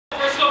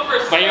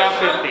But you have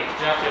 50. You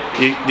have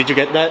 50. Did you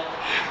get that?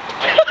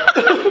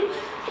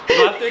 Do I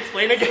have to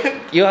explain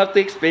again? You have to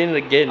explain it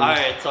again.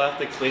 Alright, so I have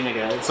to explain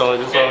again. So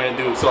this is what I'm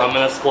gonna do. So I'm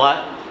gonna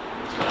squat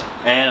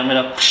and I'm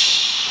gonna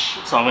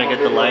so I'm gonna get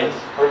the line.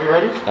 Are we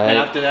ready? And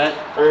after that,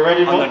 are you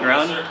ready? On the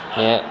ground.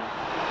 Yeah.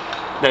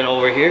 Then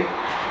over here.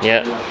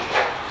 Yeah.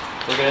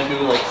 We're gonna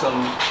do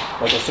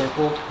like a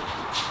circle.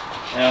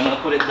 And I'm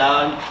gonna put it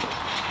down.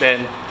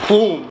 Then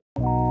boom.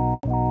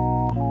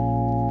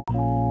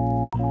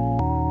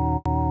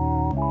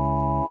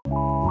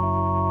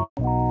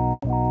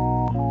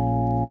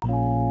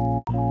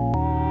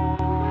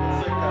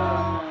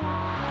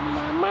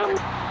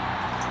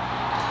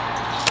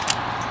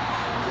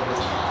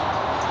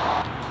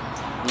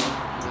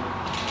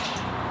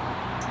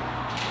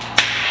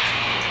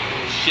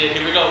 Shit,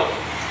 here we go.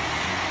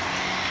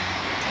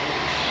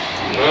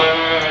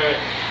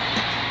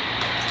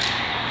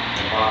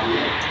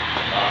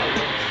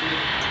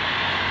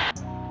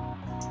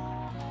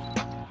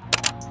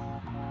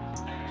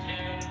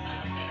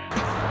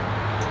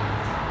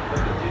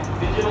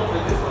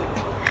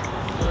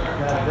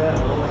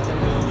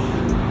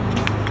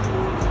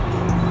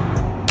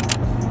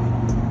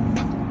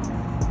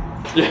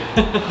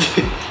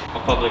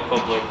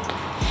 Public.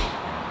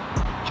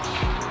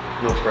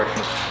 No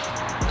pressure.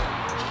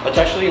 It's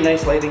actually a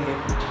nice lighting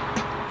here.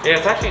 Yeah,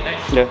 it's actually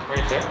nice. Yeah.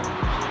 Right there.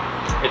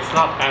 It's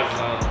not as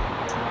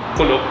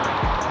pull up.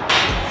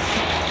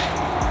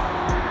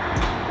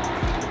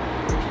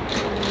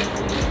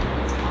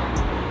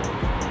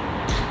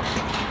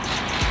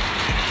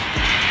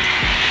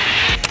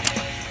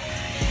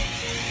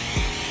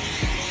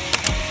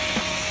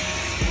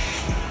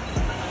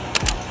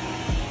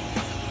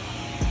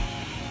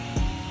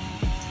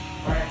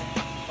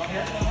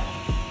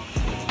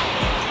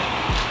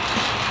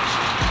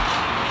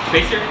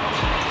 Face here.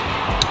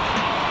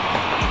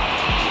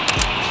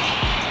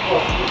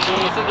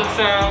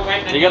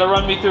 You gotta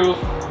run me through.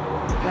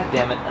 God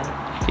damn it.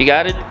 You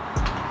got it?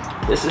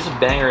 This is a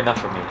banger enough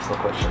for me, it's no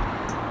question.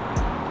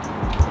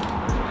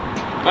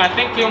 But I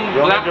think yung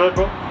You want black... to do it,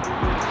 bro?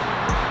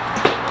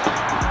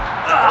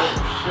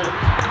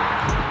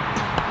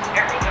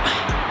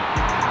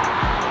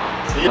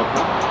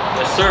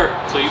 Yes sir,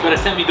 so you better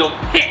send me those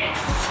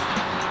pics.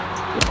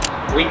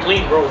 We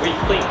clean bro, we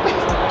clean.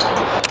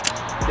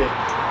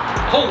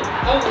 Oh.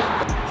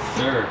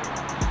 Sir.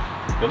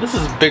 Yo, this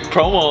is a big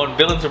promo on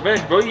Villains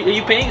Revenge, bro. Are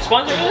you paying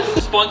sponsor for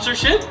this?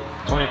 Sponsorship?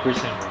 20%.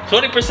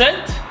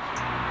 20%?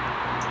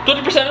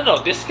 20%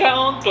 no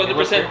discount,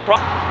 20%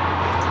 profit.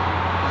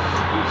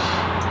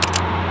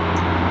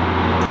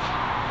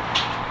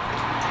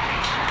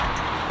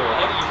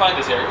 How did you find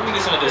this area? Let me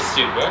get some of this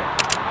too, bro.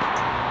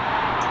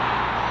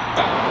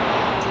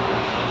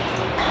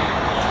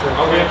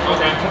 Okay.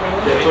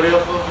 Yeah, put it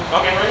up.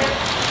 Okay, right here.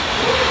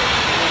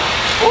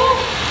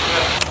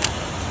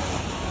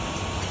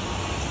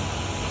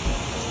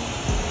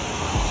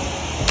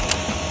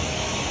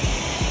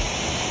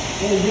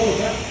 Oh, yo,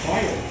 that's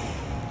fire.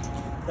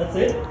 That's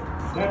it?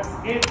 That's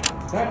it.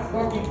 That's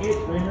fucking it,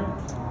 Rainer.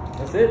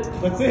 That's it?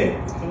 That's it.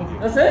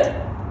 That's it?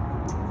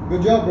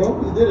 Good job,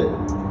 bro. You did it.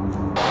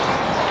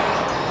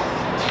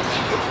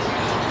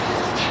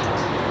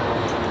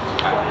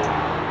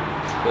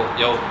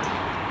 Yo, you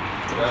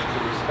have to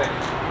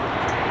respect.